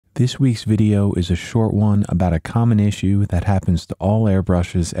This week's video is a short one about a common issue that happens to all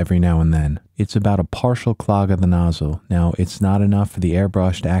airbrushes every now and then. It's about a partial clog of the nozzle. Now, it's not enough for the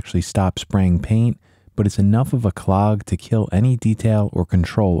airbrush to actually stop spraying paint, but it's enough of a clog to kill any detail or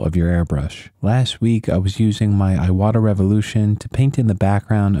control of your airbrush. Last week, I was using my Iwata Revolution to paint in the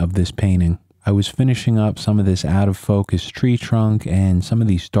background of this painting. I was finishing up some of this out of focus tree trunk and some of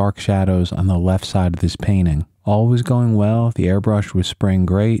these dark shadows on the left side of this painting. All was going well, the airbrush was spraying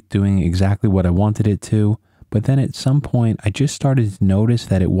great, doing exactly what I wanted it to, but then at some point I just started to notice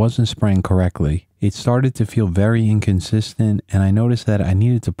that it wasn't spraying correctly. It started to feel very inconsistent, and I noticed that I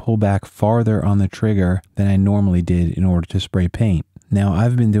needed to pull back farther on the trigger than I normally did in order to spray paint. Now,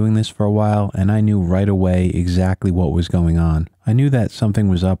 I've been doing this for a while, and I knew right away exactly what was going on. I knew that something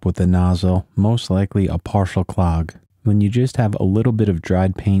was up with the nozzle, most likely a partial clog. When you just have a little bit of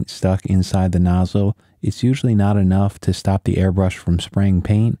dried paint stuck inside the nozzle, it's usually not enough to stop the airbrush from spraying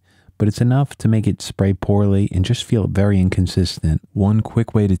paint, but it's enough to make it spray poorly and just feel very inconsistent. One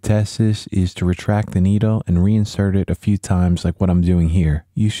quick way to test this is to retract the needle and reinsert it a few times like what I'm doing here.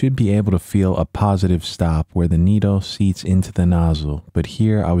 You should be able to feel a positive stop where the needle seats into the nozzle, but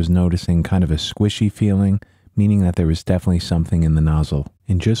here I was noticing kind of a squishy feeling, meaning that there was definitely something in the nozzle.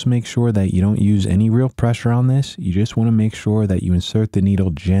 And just make sure that you don't use any real pressure on this. You just want to make sure that you insert the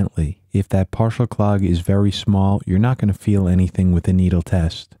needle gently. If that partial clog is very small, you're not going to feel anything with the needle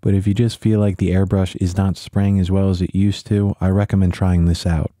test. But if you just feel like the airbrush is not spraying as well as it used to, I recommend trying this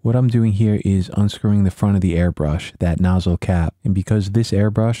out. What I'm doing here is unscrewing the front of the airbrush, that nozzle cap. And because this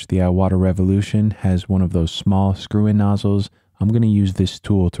airbrush, the Iwata Revolution, has one of those small screw-in nozzles, I'm going to use this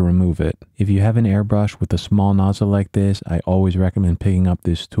tool to remove it. If you have an airbrush with a small nozzle like this, I always recommend picking up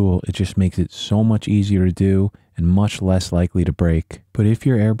this tool. It just makes it so much easier to do and much less likely to break. But if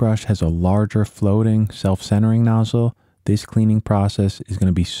your airbrush has a larger floating, self-centering nozzle, this cleaning process is going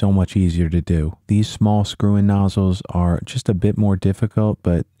to be so much easier to do. These small screw-in nozzles are just a bit more difficult,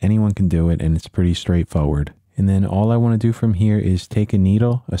 but anyone can do it and it's pretty straightforward. And then all I want to do from here is take a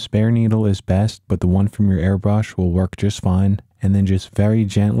needle. A spare needle is best, but the one from your airbrush will work just fine. And then just very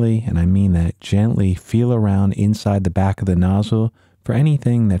gently, and I mean that gently, feel around inside the back of the nozzle for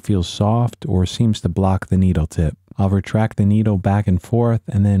anything that feels soft or seems to block the needle tip. I'll retract the needle back and forth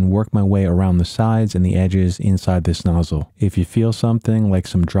and then work my way around the sides and the edges inside this nozzle. If you feel something like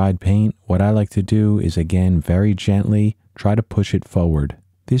some dried paint, what I like to do is again, very gently, try to push it forward.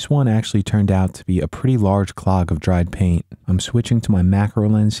 This one actually turned out to be a pretty large clog of dried paint. I'm switching to my macro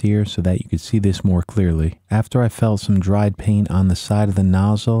lens here so that you could see this more clearly. After I felt some dried paint on the side of the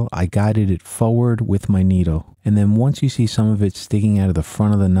nozzle, I guided it forward with my needle. And then once you see some of it sticking out of the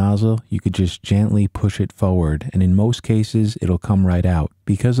front of the nozzle, you could just gently push it forward. And in most cases, it'll come right out.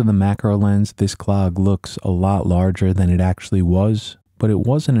 Because of the macro lens, this clog looks a lot larger than it actually was. But it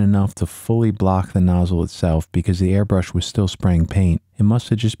wasn't enough to fully block the nozzle itself because the airbrush was still spraying paint. It must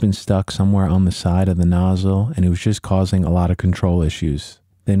have just been stuck somewhere on the side of the nozzle and it was just causing a lot of control issues.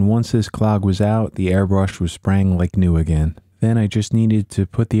 Then once this clog was out, the airbrush was spraying like new again. Then I just needed to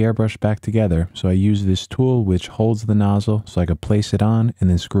put the airbrush back together, so I used this tool which holds the nozzle so I could place it on and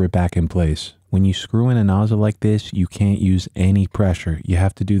then screw it back in place. When you screw in a nozzle like this, you can't use any pressure. You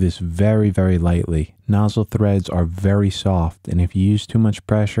have to do this very, very lightly. Nozzle threads are very soft, and if you use too much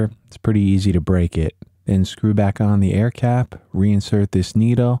pressure, it's pretty easy to break it. Then screw back on the air cap, reinsert this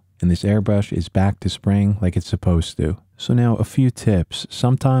needle, and this airbrush is back to spraying like it's supposed to. So now a few tips.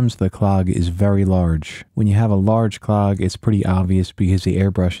 Sometimes the clog is very large. When you have a large clog, it's pretty obvious because the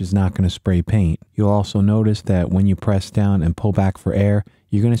airbrush is not going to spray paint. You'll also notice that when you press down and pull back for air,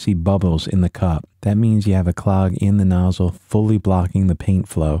 you're going to see bubbles in the cup. That means you have a clog in the nozzle fully blocking the paint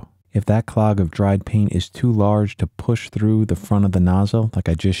flow. If that clog of dried paint is too large to push through the front of the nozzle, like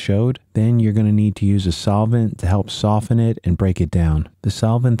I just showed, then you're going to need to use a solvent to help soften it and break it down. The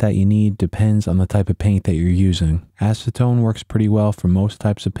solvent that you need depends on the type of paint that you're using. Acetone works pretty well for most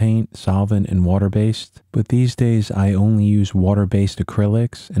types of paint, solvent and water-based, but these days I only use water-based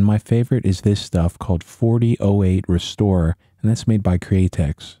acrylics, and my favorite is this stuff called 4008 Restorer, and that's made by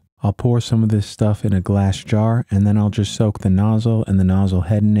Createx. I'll pour some of this stuff in a glass jar and then I'll just soak the nozzle and the nozzle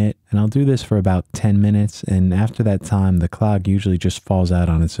head in it, and I'll do this for about 10 minutes, and after that time the clog usually just falls out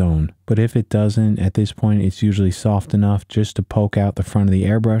on its own. But if it doesn't, at this point it's usually soft enough just to poke out the front of the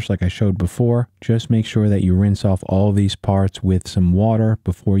airbrush like I showed before. Just make sure that you rinse off all these parts with some water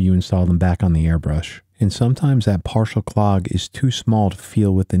before you install them back on the airbrush. And sometimes that partial clog is too small to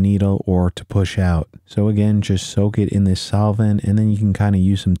feel with the needle or to push out. So again, just soak it in this solvent and then you can kind of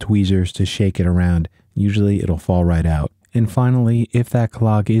use some tweezers to shake it around. Usually it'll fall right out. And finally, if that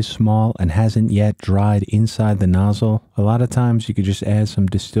clog is small and hasn't yet dried inside the nozzle, a lot of times you could just add some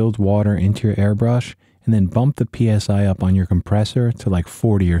distilled water into your airbrush and then bump the PSI up on your compressor to like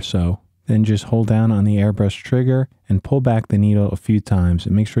 40 or so. Then just hold down on the airbrush trigger and pull back the needle a few times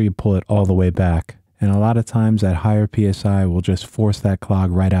and make sure you pull it all the way back. And a lot of times that higher PSI will just force that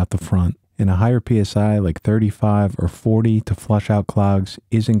clog right out the front. And a higher PSI like 35 or 40 to flush out clogs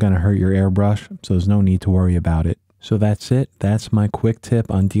isn't going to hurt your airbrush, so there's no need to worry about it. So that's it. That's my quick tip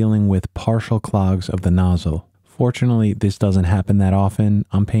on dealing with partial clogs of the nozzle. Fortunately, this doesn't happen that often.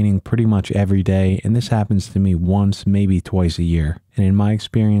 I'm painting pretty much every day, and this happens to me once, maybe twice a year. And in my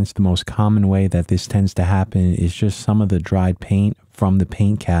experience, the most common way that this tends to happen is just some of the dried paint from the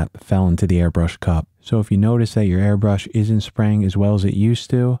paint cap fell into the airbrush cup. So if you notice that your airbrush isn't spraying as well as it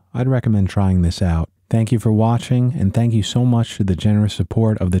used to, I'd recommend trying this out. Thank you for watching, and thank you so much to the generous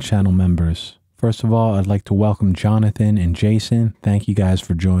support of the channel members. First of all, I'd like to welcome Jonathan and Jason. Thank you guys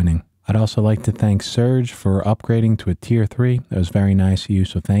for joining. I'd also like to thank Serge for upgrading to a tier 3. That was very nice of you,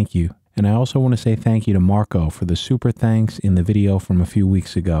 so thank you. And I also want to say thank you to Marco for the super thanks in the video from a few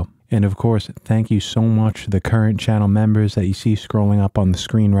weeks ago. And of course, thank you so much to the current channel members that you see scrolling up on the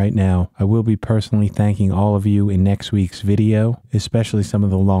screen right now. I will be personally thanking all of you in next week's video, especially some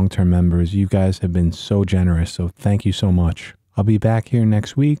of the long-term members. You guys have been so generous, so thank you so much. I'll be back here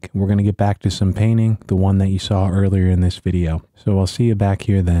next week. We're going to get back to some painting, the one that you saw earlier in this video. So I'll see you back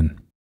here then.